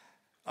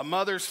A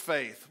mother's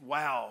faith.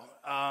 Wow.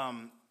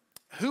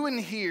 Who in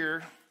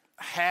here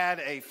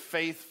had a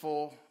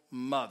faithful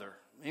mother?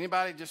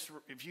 Anybody? Just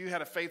if you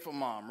had a faithful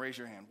mom, raise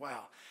your hand.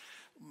 Wow.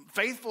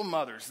 Faithful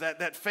mothers,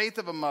 that faith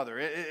of a mother.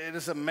 It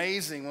is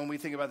amazing when we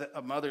think about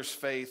a mother's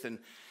faith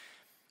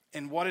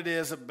and what it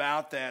is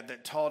about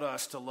that taught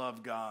us to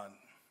love God.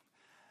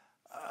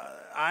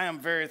 I am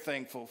very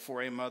thankful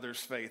for a mother's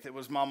faith. It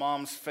was my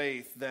mom's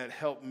faith that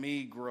helped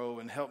me grow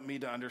and helped me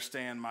to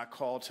understand my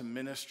call to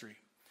ministry.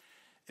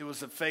 It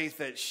was a faith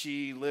that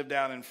she lived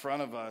out in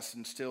front of us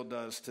and still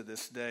does to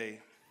this day.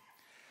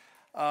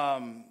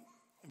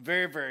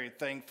 Very, very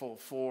thankful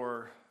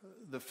for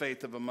the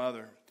faith of a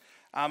mother.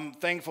 I'm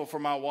thankful for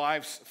my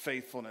wife's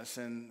faithfulness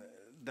and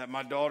that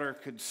my daughter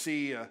could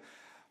see a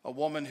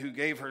woman who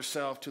gave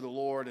herself to the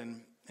Lord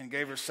and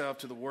gave herself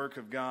to the work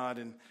of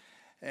God.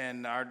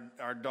 And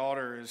our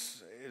daughter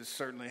is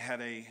certainly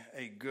had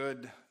a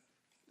good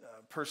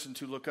person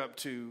to look up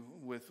to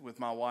with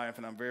my wife,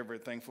 and I'm very, very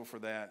thankful for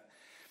that.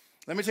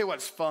 Let me tell you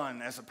what's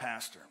fun as a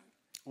pastor.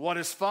 What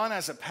is fun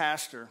as a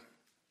pastor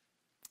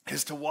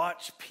is to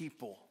watch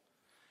people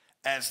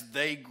as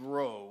they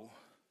grow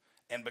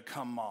and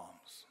become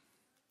moms.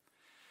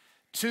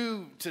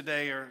 Two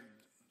that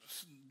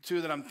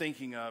I'm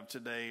thinking of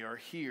today are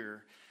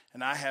here,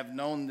 and I have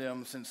known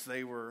them since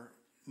they were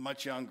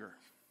much younger.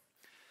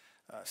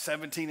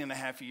 17 and a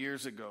half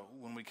years ago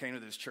when we came to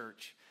this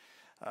church,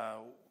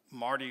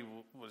 Marty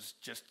was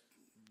just,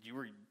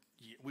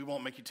 we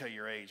won't make you tell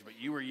your age, but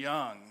you were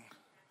young.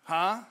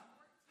 Huh?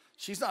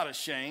 She's not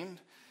ashamed.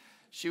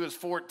 She was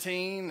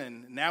 14,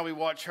 and now we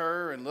watch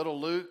her and little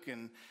Luke,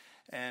 and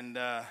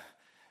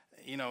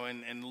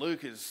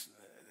Luke is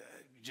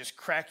just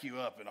crack you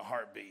up in a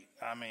heartbeat.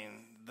 I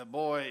mean, the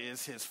boy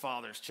is his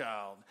father's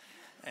child,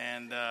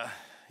 and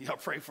y'all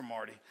pray for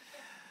Marty.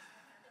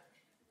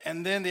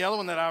 And then the other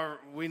one that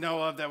we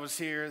know of that was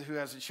here who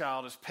has a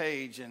child is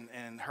Paige,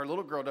 and her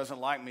little girl doesn't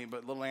like me,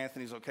 but little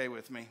Anthony's okay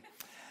with me.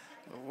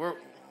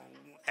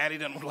 Addie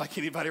doesn't like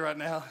anybody right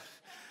now.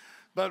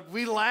 But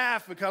we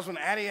laugh because when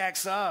Addie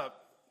acts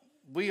up,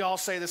 we all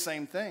say the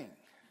same thing.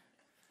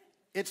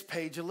 It's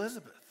Paige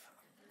Elizabeth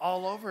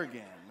all over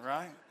again,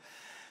 right?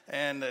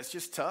 And it's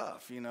just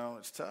tough,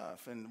 it's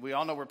tough. And we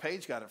all know where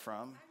Paige got it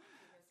from,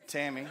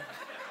 Tammy.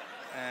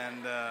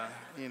 And,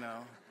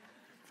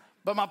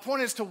 But my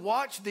point is to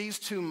watch these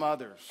two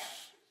mothers,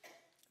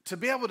 to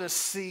be able to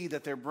see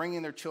that they're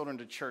bringing their children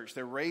to church.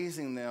 They're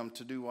raising them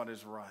to do what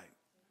is right.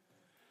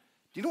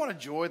 Do you know what a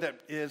joy that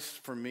is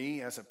for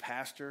me as a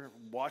pastor,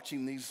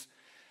 watching these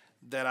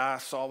that I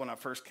saw when I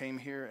first came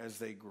here as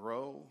they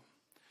grow?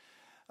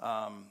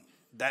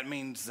 That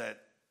means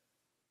that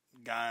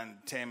Guy and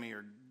Tammy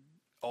are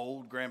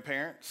old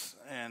grandparents,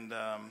 and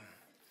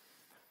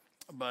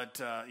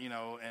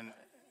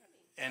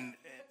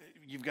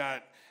you've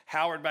got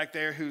Howard back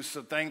there who's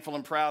so thankful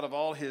and proud of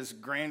all his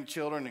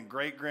grandchildren and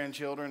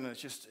great-grandchildren.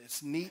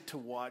 It's neat to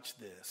watch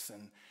this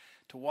and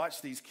to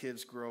watch these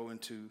kids grow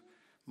into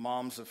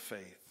moms of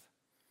faith.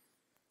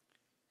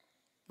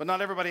 But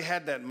not everybody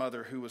had that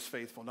mother who was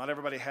faithful. Not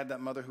everybody had that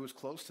mother who was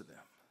close to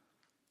them.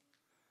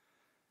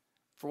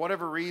 For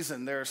whatever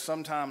reason, there are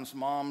sometimes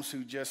moms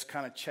who just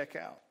kind of check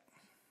out.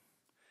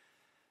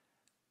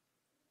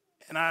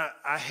 And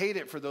I hate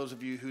it for those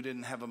of you who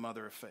didn't have a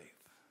mother of faith.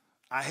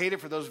 I hate it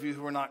for those of you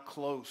who are not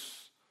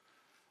close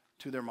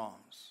to their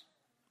moms.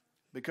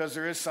 Because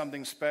there is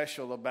something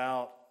special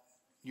about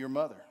your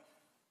mother.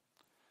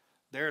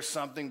 There is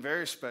something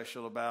very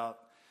special about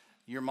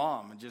your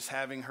mom and just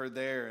having her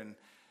there and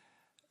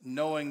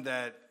knowing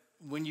that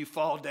when you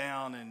fall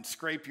down and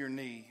scrape your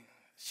knee,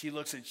 she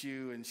looks at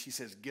you and she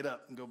says, get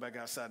up and go back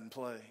outside and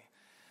play.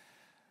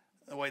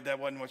 Oh, wait, that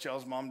wasn't what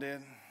y'all's mom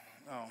did?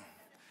 Oh.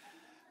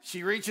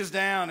 She reaches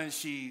down and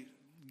she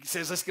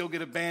says, let's go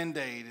get a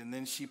Band-Aid. And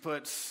then she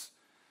puts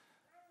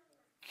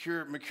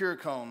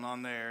Mercurochrome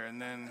on there.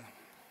 And then,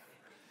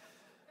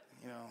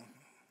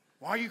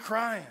 why are you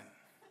crying?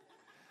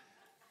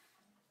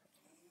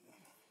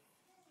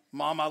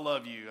 Mom, I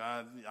love you.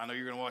 I know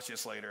you're going to watch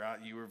this later.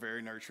 You were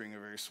very nurturing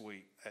and very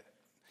sweet.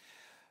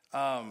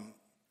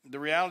 The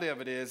reality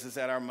of it is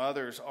that our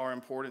mothers are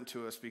important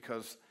to us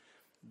because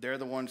they're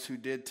the ones who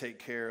did take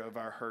care of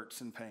our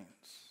hurts and pains.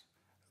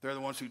 They're the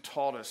ones who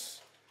taught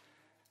us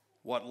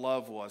what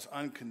love was,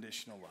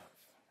 unconditional love.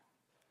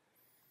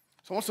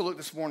 So I want us to look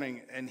this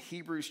morning in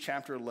Hebrews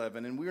chapter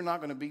 11, and we're not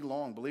going to be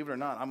long. Believe it or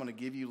not, I'm going to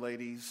give you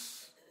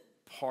ladies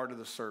part of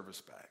the service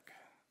back.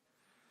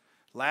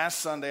 Last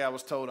Sunday, I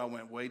was told I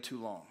went way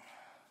too long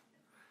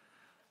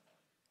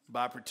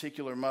by a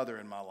particular mother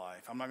in my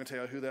life. I'm not going to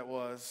tell you who that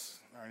was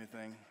or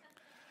anything,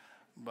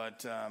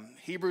 but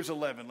Hebrews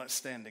 11, let's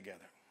stand together.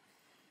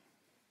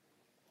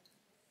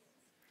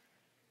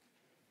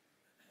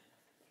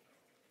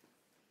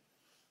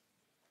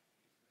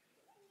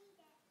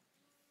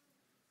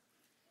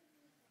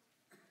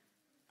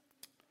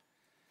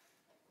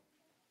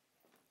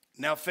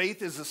 Now,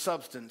 faith is the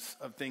substance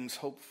of things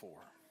hoped for,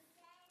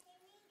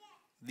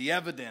 the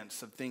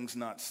evidence of things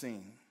not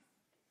seen.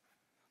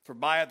 For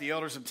by it the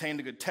elders obtained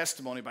a good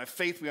testimony. By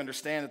faith we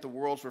understand that the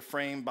worlds were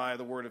framed by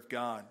the word of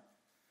God,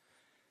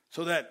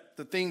 so that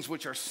the things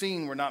which are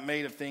seen were not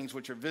made of things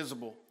which are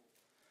visible.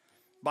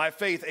 By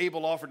faith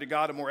Abel offered to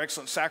God a more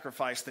excellent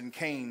sacrifice than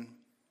Cain,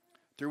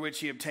 through which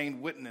he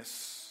obtained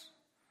witness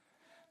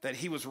that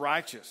he was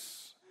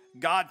righteous,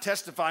 God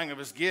testifying of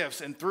his gifts,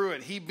 and through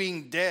it he,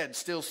 being dead,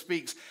 still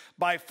speaks.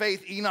 By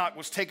faith Enoch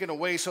was taken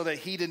away so that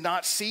he did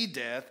not see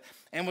death,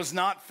 and was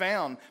not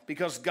found,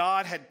 because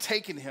God had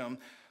taken him.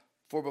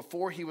 For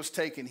before he was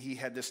taken, he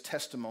had this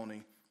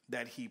testimony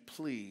that he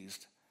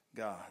pleased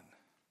God.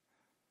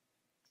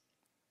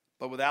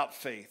 But without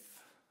faith,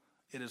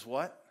 it is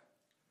what?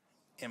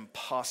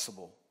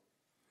 Impossible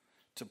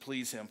to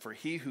please him. For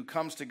he who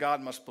comes to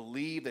God must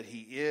believe that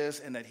he is,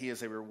 and that he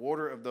is a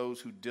rewarder of those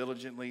who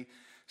diligently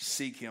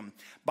seek him.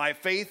 By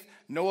faith,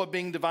 Noah,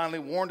 being divinely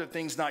warned of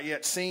things not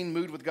yet seen,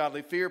 moved with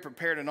godly fear,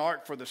 prepared an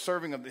ark for the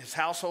serving of his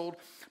household,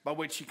 by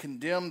which he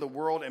condemned the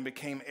world and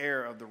became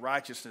heir of the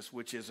righteousness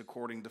which is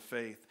according to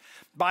faith.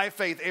 By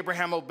faith,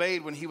 Abraham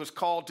obeyed when he was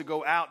called to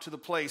go out to the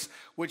place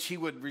which he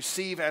would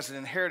receive as an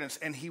inheritance,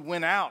 and he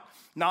went out,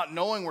 not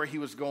knowing where he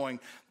was going.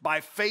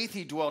 By faith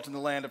he dwelt in the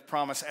land of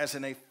promise, as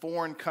in a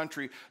foreign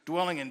country,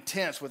 dwelling in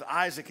tents with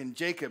Isaac and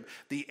Jacob,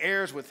 the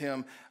heirs with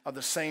him of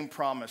the same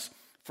promise.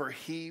 For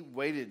he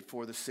waited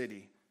for the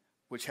city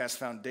which has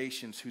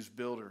foundations, whose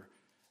builder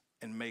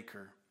and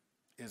maker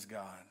is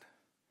God.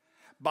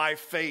 By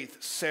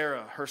faith,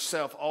 Sarah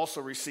herself also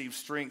received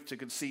strength to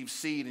conceive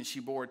seed, and she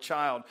bore a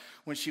child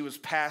when she was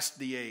past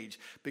the age,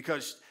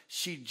 because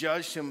she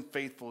judged him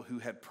faithful who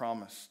had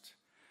promised.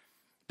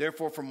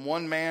 Therefore, from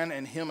one man,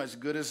 and him as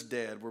good as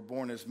dead, were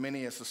born as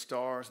many as the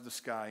stars of the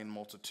sky in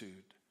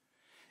multitude,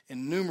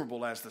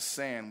 innumerable as the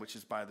sand which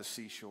is by the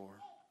seashore.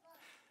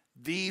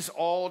 These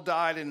all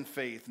died in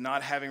faith,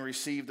 not having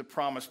received the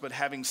promise, but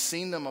having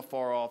seen them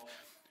afar off,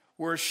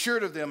 were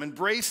assured of them,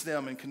 embraced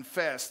them, and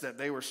confessed that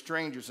they were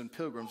strangers and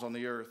pilgrims on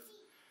the earth.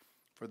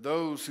 For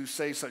those who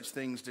say such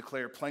things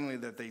declare plainly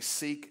that they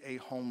seek a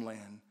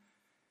homeland.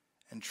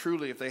 And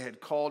truly, if they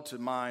had called to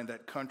mind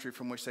that country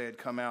from which they had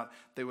come out,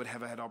 they would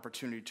have had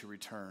opportunity to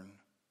return.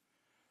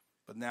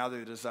 But now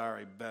they desire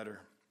a better,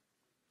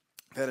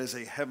 that is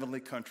a heavenly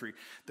country.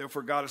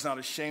 Therefore God is not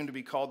ashamed to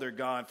be called their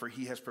God, for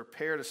he has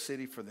prepared a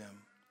city for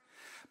them.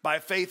 By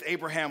faith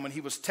Abraham, when he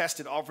was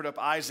tested, offered up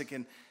Isaac,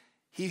 and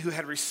he who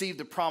had received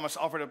the promise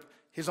offered up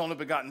his only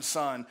begotten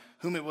son,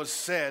 whom it was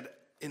said,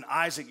 in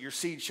Isaac your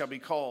seed shall be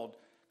called,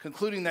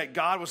 concluding that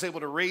God was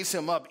able to raise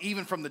him up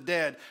even from the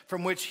dead,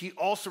 from which he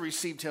also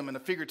received him in a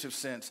figurative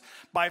sense.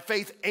 By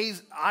faith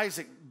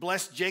Isaac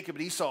blessed Jacob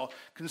and Esau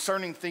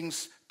concerning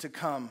things to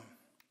come.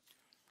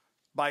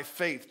 By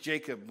faith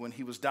Jacob, when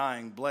he was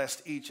dying,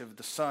 blessed each of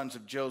the sons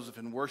of Joseph,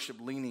 and worshiped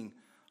leaning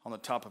on the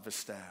top of his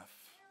staff.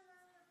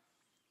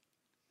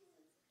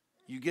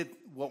 You get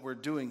what we're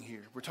doing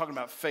here. We're talking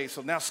about faith.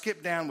 So now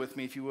skip down with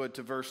me, if you would,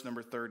 to verse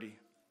number 30.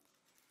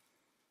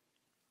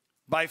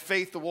 By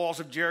faith, the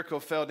walls of Jericho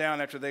fell down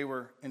after they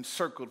were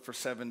encircled for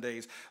 7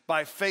 days.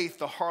 By faith,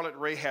 the harlot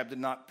Rahab did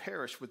not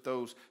perish with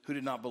those who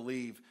did not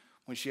believe,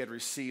 when she had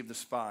received the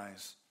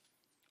spies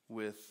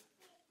with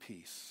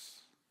peace.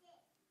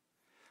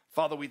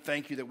 Father, we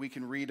thank you that we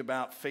can read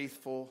about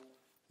faithful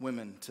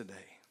women today.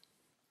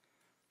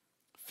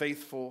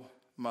 Faithful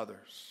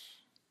mothers.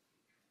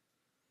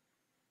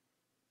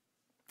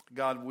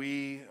 God,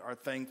 we are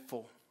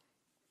thankful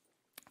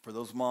for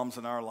those moms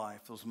in our life,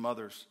 those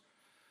mothers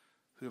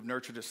who have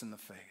nurtured us in the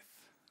faith,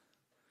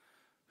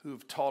 who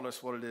have taught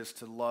us what it is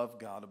to love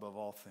God above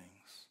all things.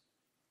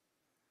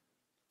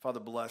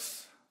 Father,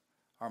 bless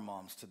our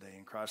moms today.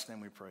 In Christ's name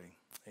we pray.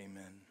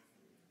 Amen.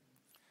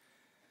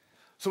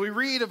 So we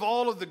read of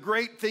all of the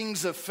great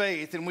things of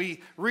faith, and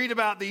we read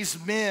about these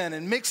men,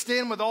 and mixed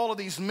in with all of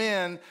these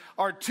men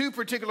are two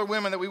particular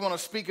women that we want to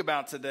speak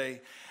about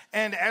today.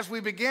 And as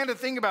we began to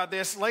think about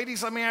this,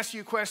 ladies, let me ask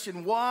you a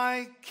question.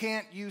 Why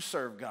can't you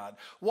serve God?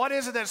 What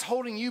is it that's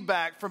holding you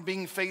back from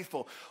being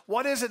faithful?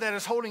 What is it that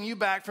is holding you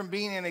back from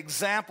being an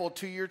example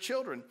to your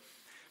children?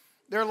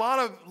 There are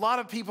a lot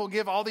of people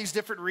give all these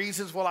different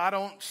reasons. Well, I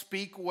don't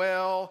speak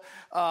well.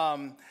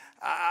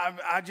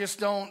 I just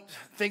don't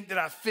think that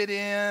I fit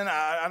in.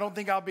 I don't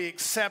think I'll be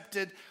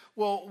accepted.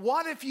 Well,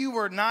 what if you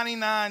were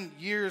 99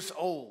 years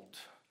old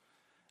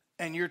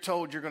and you're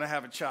told you're going to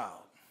have a child?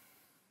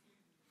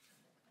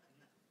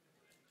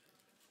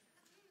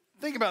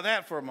 Think about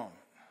that for a moment.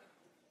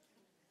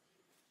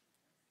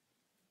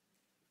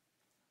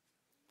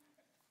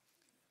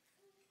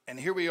 And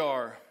here we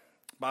are.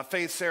 By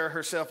faith, Sarah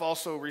herself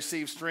also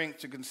received strength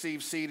to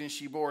conceive seed, and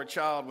she bore a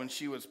child when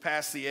she was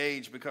past the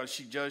age, because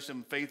she judged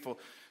him faithful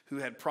who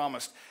had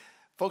promised.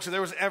 Folks, if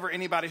there was ever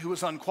anybody who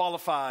was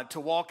unqualified to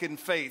walk in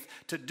faith,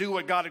 to do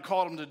what God had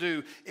called him to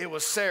do, it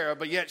was Sarah.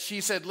 But yet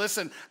she said,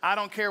 listen, I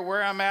don't care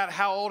where I'm at,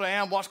 how old I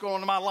am, what's going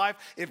on in my life.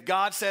 If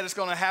God said it's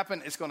going to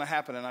happen,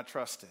 and I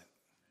trust it.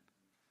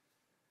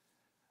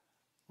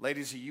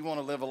 Ladies, you want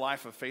to live a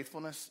life of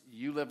faithfulness?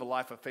 You live a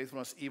life of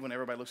faithfulness even when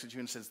everybody looks at you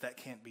and says, that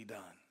can't be done.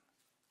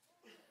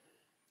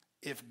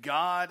 If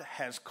God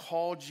has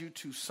called you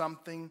to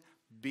something,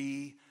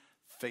 Be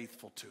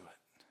faithful to it.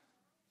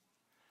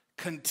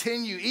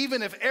 Continue.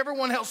 Even if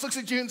everyone else looks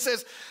at you and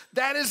says,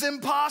 that is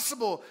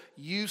impossible,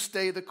 you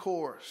stay the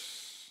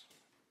course.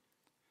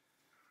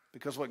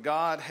 Because what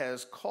God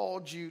has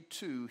called you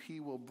to, he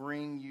will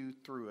bring you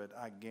through it,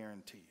 I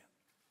guarantee you.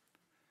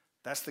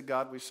 That's the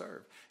God we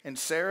serve. And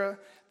Sarah,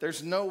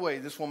 there's no way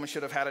this woman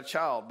should have had a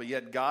child, but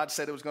yet God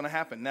said it was going to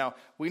happen. Now,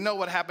 we know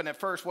what happened at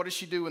first. What did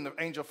she do when the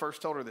angel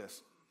first told her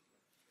this?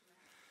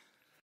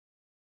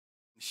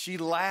 She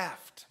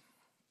laughed.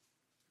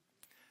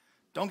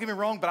 Don't get me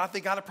wrong, but I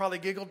think I'd have probably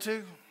giggled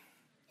too.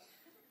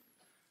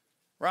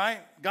 Right?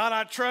 God,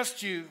 I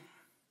trust you,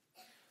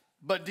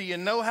 but do you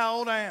know how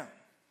old I am?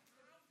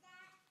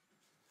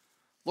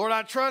 Lord,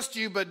 I trust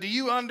you, but do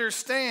you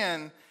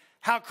understand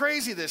how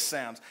crazy this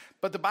sounds?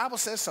 But the Bible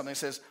says something. It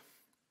says,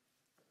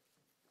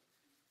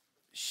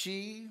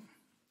 she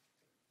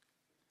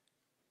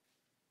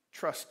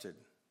trusted.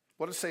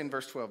 What does it say in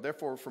verse 12?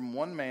 Therefore, from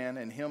one man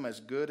and him as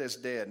good as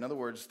dead. In other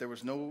words, there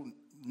was no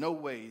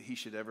way he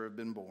should ever have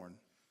been born.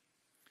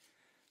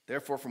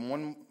 Therefore, from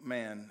one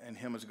man and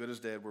him as good as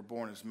dead were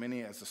born as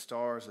many as the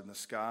stars in the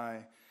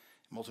sky,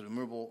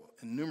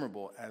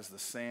 innumerable as the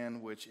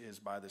sand which is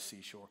by the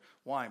seashore.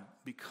 Why?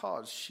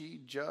 Because she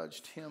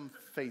judged him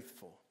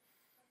faithful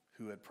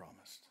who had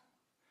promised.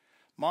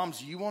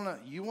 Moms, you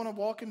want to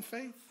walk in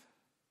faith?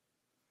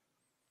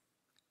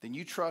 Then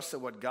you trust that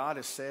what God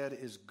has said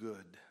is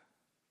good.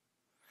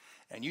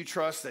 And you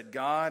trust that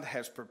God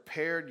has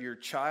prepared your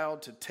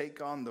child to take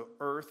on the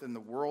earth and the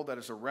world that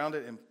is around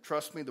it. And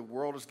trust me, the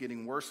world is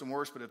getting worse and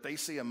worse. But if they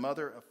see a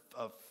mother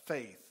of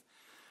faith,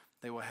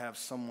 they will have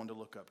someone to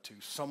look up to,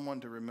 someone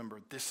to remember,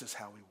 this is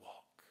how we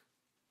walk.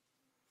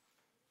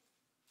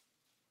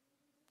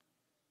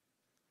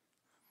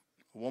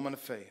 A woman of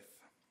faith.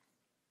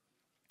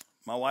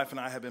 My wife and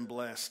I have been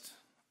blessed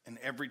in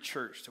every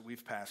church that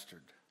we've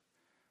pastored.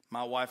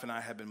 My wife and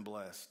I have been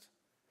blessed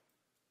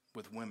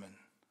with women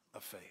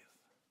of faith.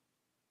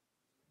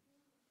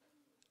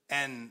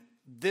 And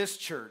this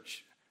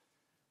church,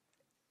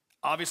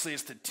 obviously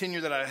it's the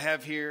tenure that I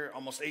have here,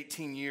 almost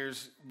 18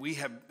 years, we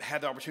have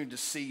had the opportunity to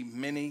see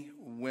many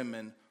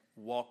women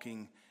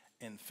walking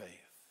in faith.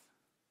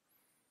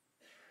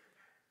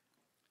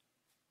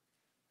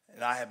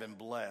 And I have been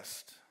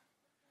blessed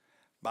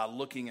by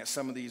looking at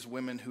some of these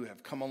women who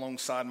have come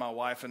alongside my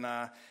wife and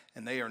I,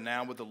 and they are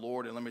now with the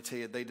Lord. And let me tell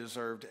you, they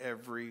deserved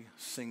every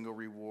single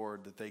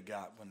reward that they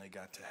got when they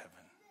got to heaven.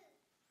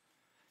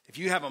 If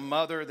you have a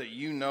mother that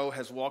you know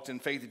has walked in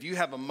faith, if you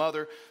have a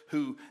mother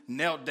who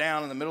knelt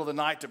down in the middle of the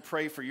night to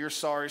pray for your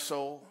sorry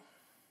soul,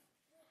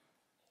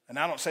 and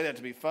I don't say that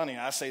to be funny,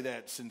 I say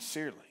that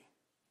sincerely,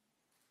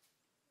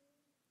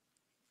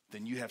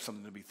 then you have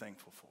something to be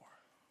thankful for.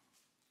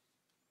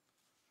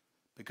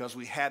 Because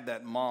we had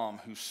that mom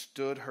who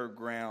stood her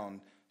ground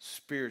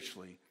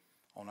spiritually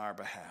on our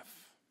behalf.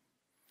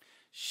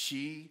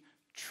 She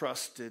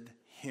trusted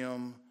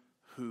him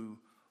who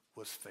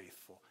was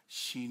faithful.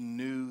 She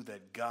knew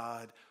that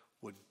God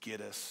would get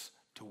us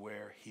to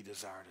where he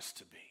desired us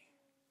to be.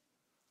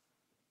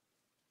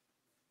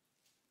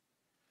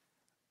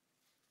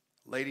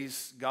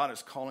 Ladies, God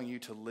is calling you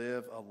to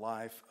live a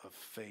life of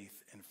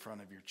faith in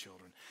front of your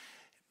children.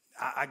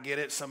 I get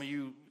it. Some of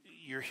you,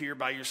 you're here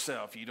by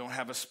yourself. You don't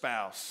have a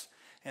spouse.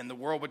 And the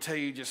world would tell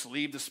you just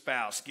leave the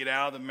spouse, get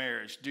out of the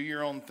marriage, do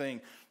your own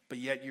thing. But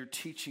yet you're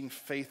teaching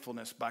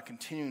faithfulness by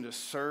continuing to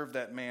serve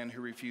that man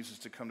who refuses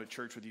to come to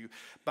church with you,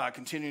 by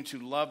continuing to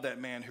love that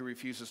man who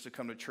refuses to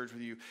come to church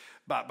with you,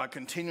 by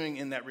continuing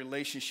in that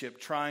relationship,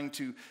 trying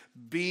to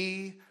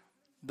be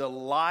the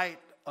light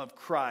of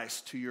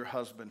Christ to your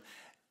husband.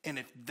 And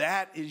if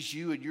that is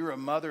you and you're a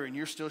mother and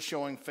you're still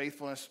showing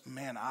faithfulness,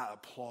 man, I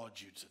applaud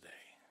you today.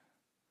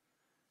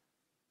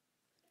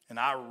 And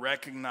I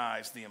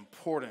recognize the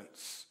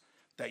importance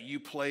that you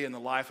play in the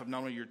life of not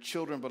only your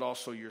children, but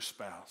also your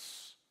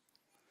spouse.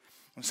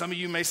 And some of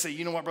you may say,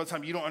 you know what, Brother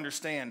Tom, you don't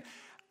understand.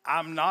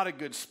 I'm not a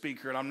good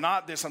speaker, and I'm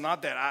not this, I'm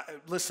not that.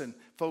 Listen,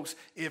 folks,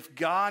 if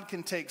God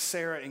can take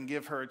Sarah and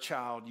give her a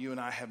child, you and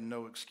I have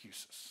no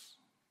excuses.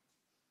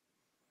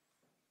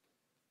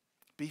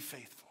 Be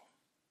faithful.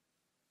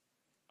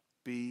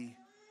 Be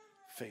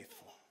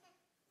faithful.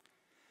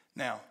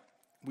 Now,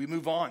 we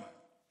move on.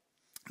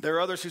 There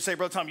are others who say,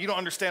 Brother Tom, you don't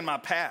understand my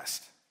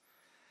past.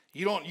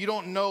 You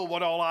don't know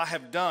what all I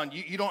have done.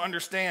 You don't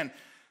understand.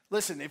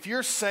 Listen, if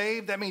you're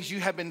saved, that means you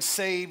have been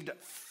saved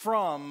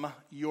from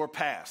your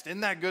past.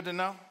 Isn't that good to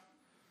know?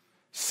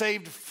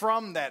 Saved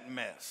from that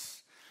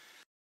mess.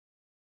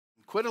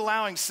 Quit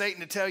allowing Satan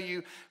to tell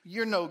you,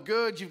 you're no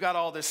good, you've got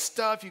all this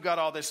stuff, you've got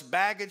all this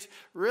baggage.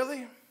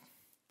 Really?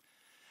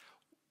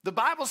 The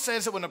Bible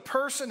says that when a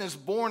person is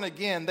born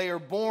again, they are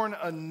born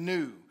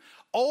anew.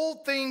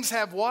 Old things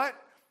have what?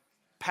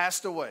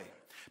 Passed away.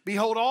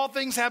 Behold, all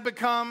things have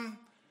become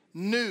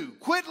new.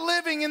 Quit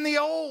living in the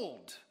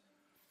old.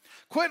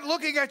 Quit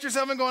looking at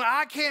yourself and going,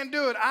 I can't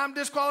do it. I'm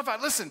disqualified.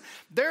 Listen,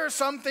 there are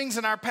some things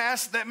in our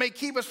past that may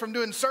keep us from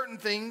doing certain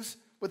things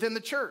within the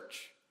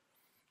church.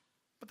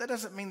 But that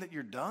doesn't mean that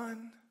you're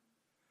done.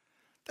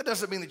 That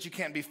doesn't mean that you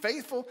can't be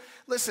faithful.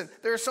 Listen,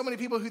 there are so many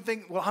people who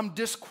think, well, I'm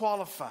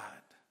disqualified.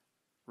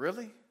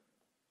 Really?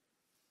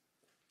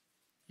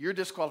 You're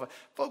disqualified.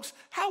 Folks,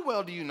 how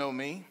well do you know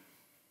me?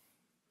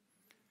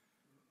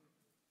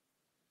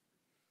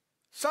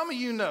 Some of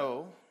you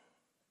know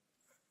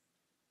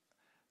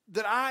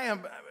that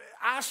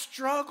I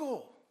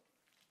struggle.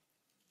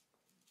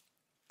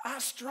 I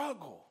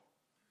struggle.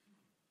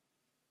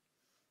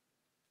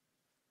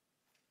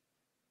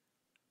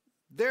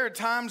 There are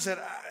times that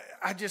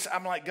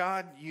I'm like,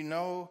 God, you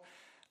know,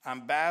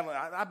 I'm battling.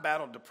 I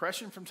battle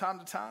depression from time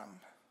to time.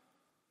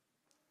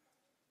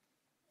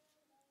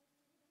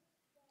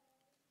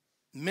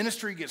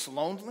 Ministry gets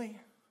lonely.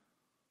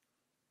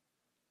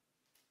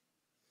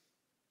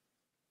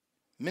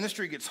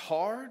 Ministry gets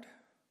hard.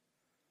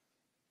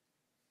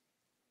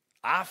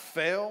 I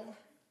fail.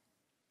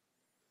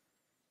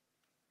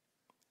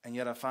 And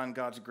yet I find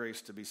God's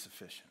grace to be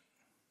sufficient.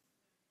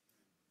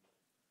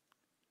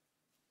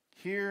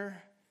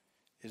 Here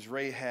is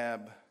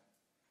Rahab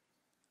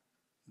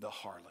the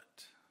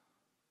harlot.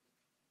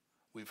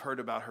 We've heard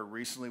about her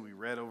recently. We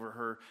read over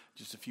her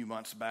just a few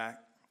months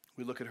back.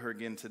 We look at her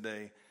again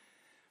today.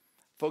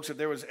 Folks, if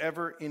there was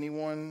ever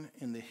anyone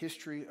in the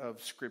history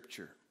of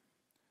Scripture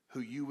who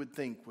you would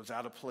think was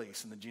out of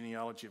place in the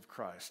genealogy of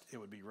Christ, it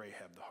would be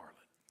Rahab the harlot.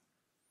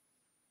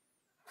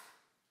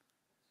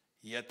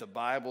 Yet the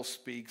Bible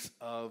speaks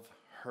of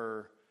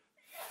her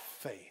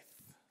faith.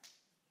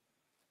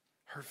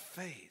 Her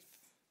faith.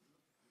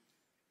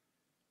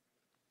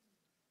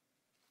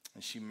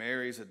 And she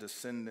marries a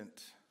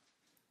descendant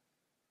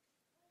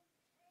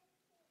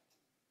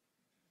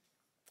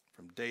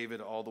from David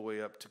all the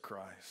way up to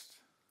Christ.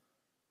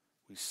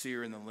 We see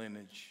her in the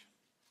lineage.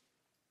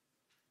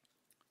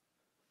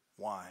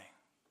 Why?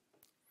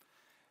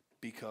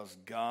 Because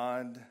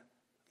God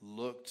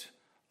looked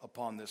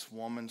upon this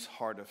woman's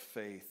heart of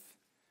faith,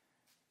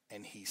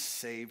 and he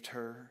saved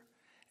her,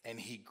 and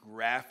he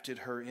grafted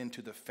her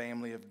into the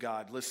family of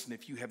God. Listen,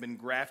 if you have been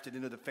grafted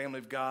into the family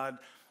of God,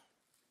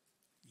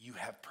 you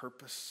have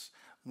purpose.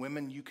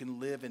 Women, you can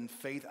live in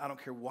faith. I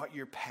don't care what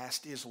your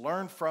past is.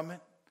 Learn from it.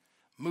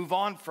 Move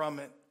on from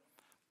it.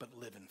 But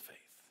live in faith.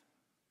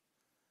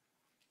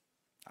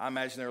 I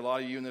imagine there are a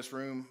lot of you in this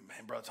room,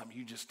 man, Brother Tom,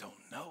 you just don't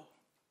know.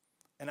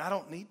 And I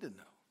don't need to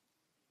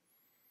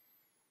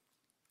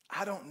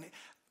know.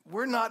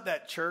 We're not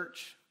that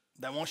church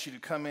that wants you to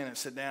come in and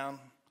sit down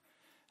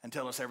and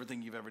tell us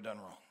everything you've ever done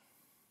wrong.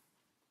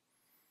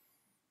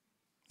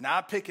 Now,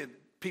 I pick at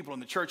people in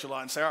the church a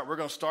lot and say, all right, we're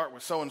going to start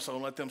with so-and-so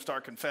and let them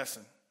start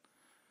confessing.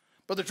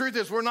 But the truth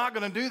is, we're not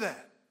going to do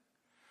that.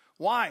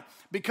 Why?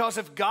 Because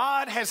if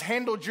God has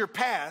handled your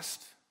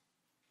past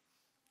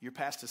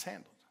is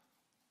handled.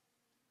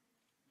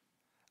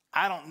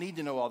 I don't need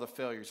to know all the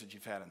failures that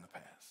you've had in the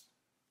past.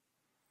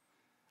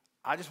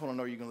 I just want to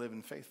know you're going to live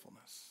in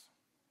faithfulness.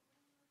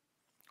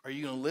 Are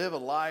you going to live a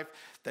life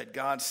that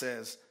God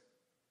says,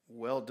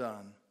 well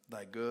done,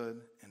 thy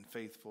good and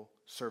faithful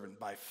servant?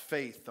 By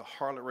faith, the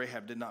harlot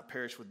Rahab did not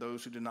perish with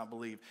those who did not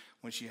believe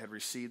when she had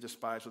received the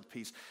spies with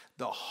peace.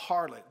 The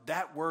harlot,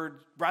 that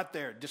word right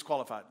there,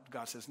 disqualified.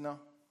 God says, no.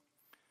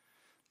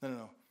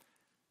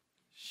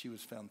 She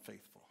was found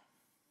faithful.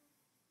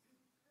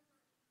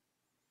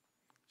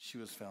 She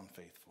was found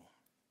faithful.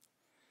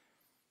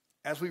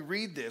 As we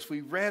read this, we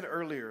read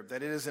earlier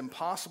that it is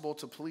impossible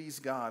to please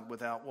God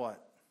without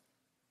what?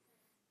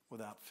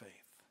 Without faith.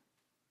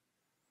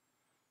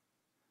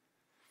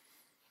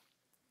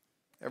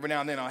 Every now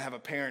and then I'll have a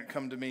parent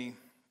come to me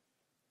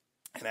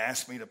and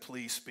ask me to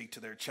please speak to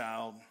their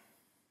child.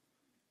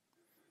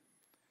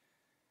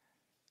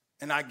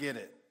 And I get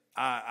it.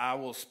 I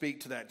will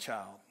speak to that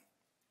child.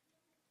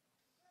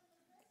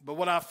 But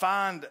what I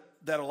find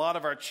that a lot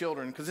of our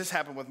children, because this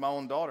happened with my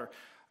own daughter,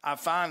 I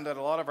find that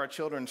a lot of our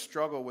children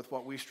struggle with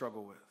what we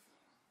struggle with.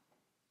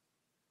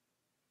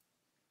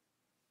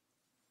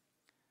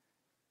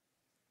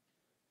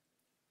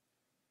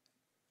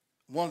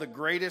 One of the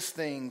greatest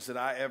things that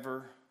I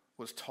ever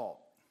was taught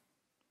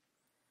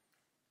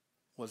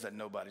was that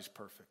nobody's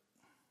perfect.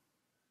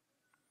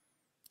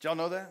 Did y'all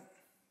know that?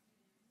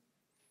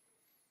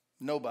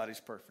 Nobody's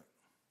perfect.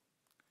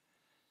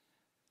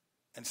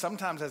 And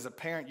sometimes as a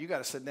parent, you got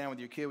to sit down with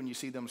your kid when you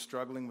see them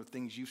struggling with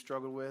things you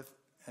struggle with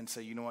and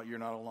say, you know what, you're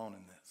not alone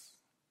in this.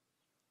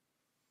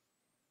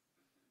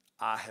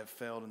 I have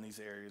failed in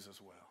these areas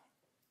as well.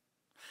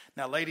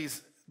 Now,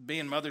 ladies,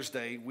 being Mother's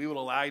Day, we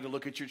will allow you to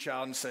look at your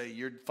child and say,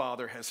 your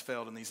father has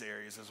failed in these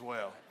areas as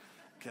well.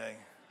 Okay?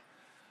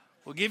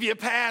 We'll give you a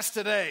pass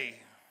today.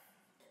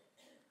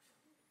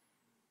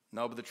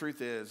 No, but the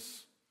truth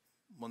is,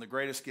 one of the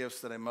greatest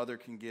gifts that a mother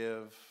can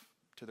give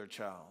to their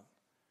child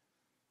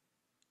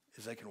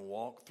is they can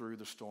walk through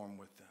the storm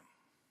with them.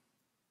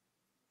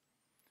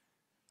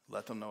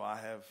 Let them know I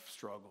have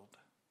struggled.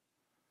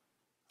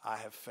 I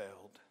have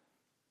failed.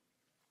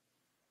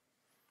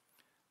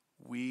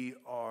 We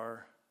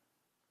are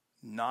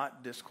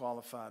not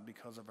disqualified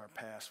because of our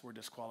past. We're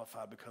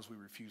disqualified because we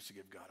refuse to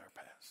give God our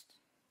past.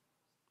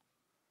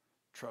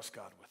 Trust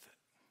God with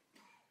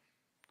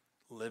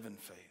it. Live in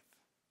faith.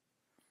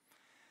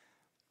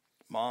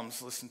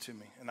 Moms, listen to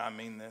me, and I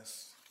mean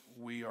this.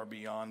 We are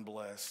beyond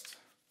blessed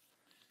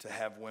to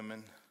have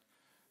women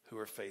who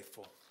are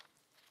faithful.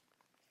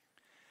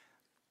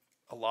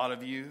 A lot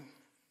of you,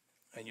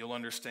 and you'll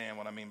understand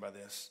what I mean by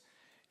this,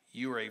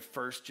 you are a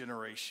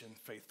first-generation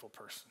faithful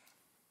person.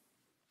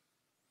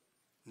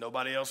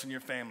 Nobody else in your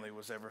family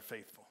was ever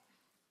faithful.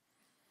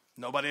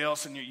 Nobody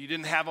else you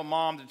didn't have a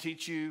mom to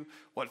teach you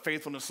what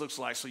faithfulness looks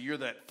like, so you're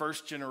that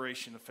first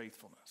generation of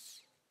faithfulness.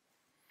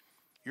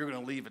 You're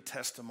going to leave a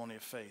testimony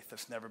of faith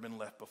that's never been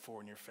left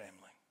before in your family.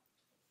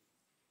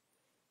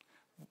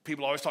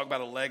 People always talk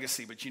about a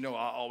legacy, but I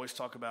always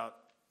talk about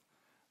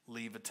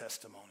leave a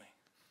testimony.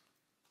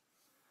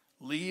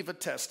 Leave a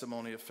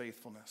testimony of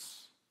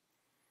faithfulness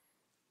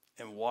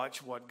and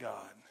watch what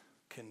God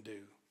can do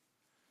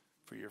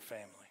for your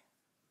family.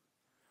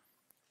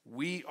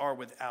 We are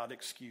without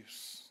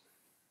excuse.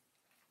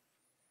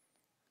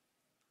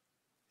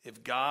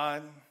 If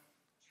God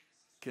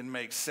can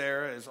make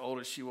Sarah, as old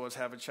as she was,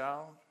 have a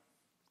child,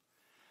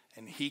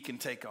 and he can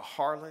take a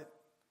harlot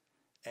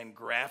and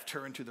graft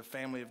her into the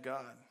family of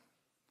God,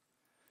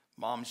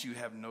 moms, you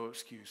have no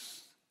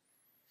excuse.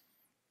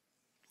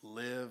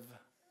 Live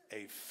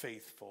a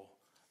faithful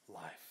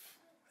life.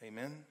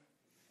 Amen?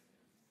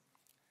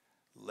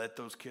 Let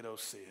those kiddos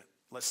see it.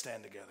 Let's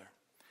stand together.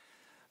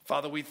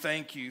 Father, we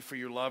thank you for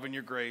your love and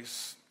your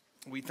grace.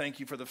 We thank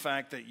you for the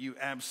fact that you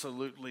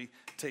absolutely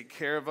take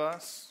care of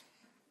us.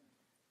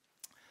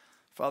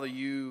 Father,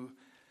 you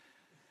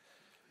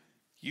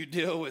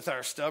deal with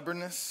our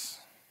stubbornness.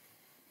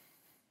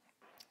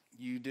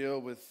 You deal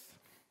with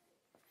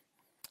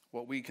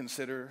what we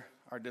consider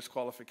our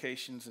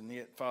disqualifications, and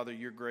yet, Father,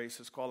 your grace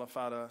has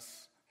qualified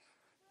us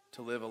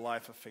to live a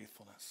life of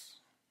faithfulness.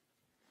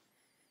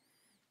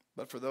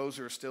 But for those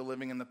who are still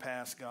living in the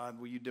past, God,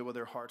 will you deal with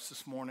their hearts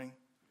this morning?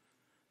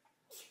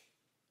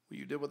 Will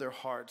you deal with their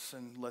hearts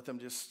and let them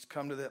just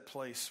come to that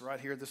place right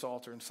here at this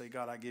altar and say,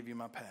 God, I give you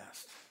my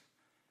past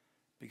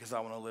because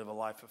I want to live a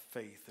life of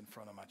faith in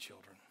front of my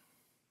children.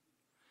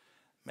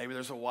 Maybe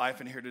there's a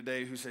wife in here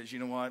today who says, you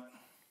know what?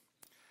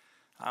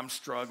 I'm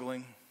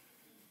struggling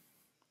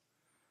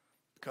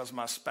because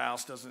my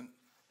spouse doesn't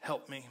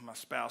help me. My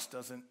spouse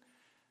doesn't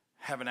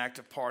have an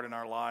active part in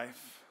our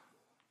life,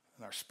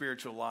 in our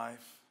spiritual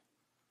life.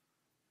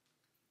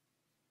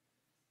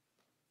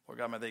 Lord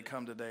God, may they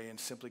come today and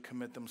simply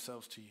commit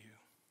themselves to you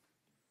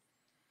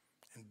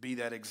and be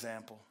that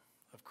example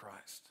of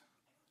Christ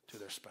to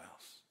their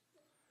spouse.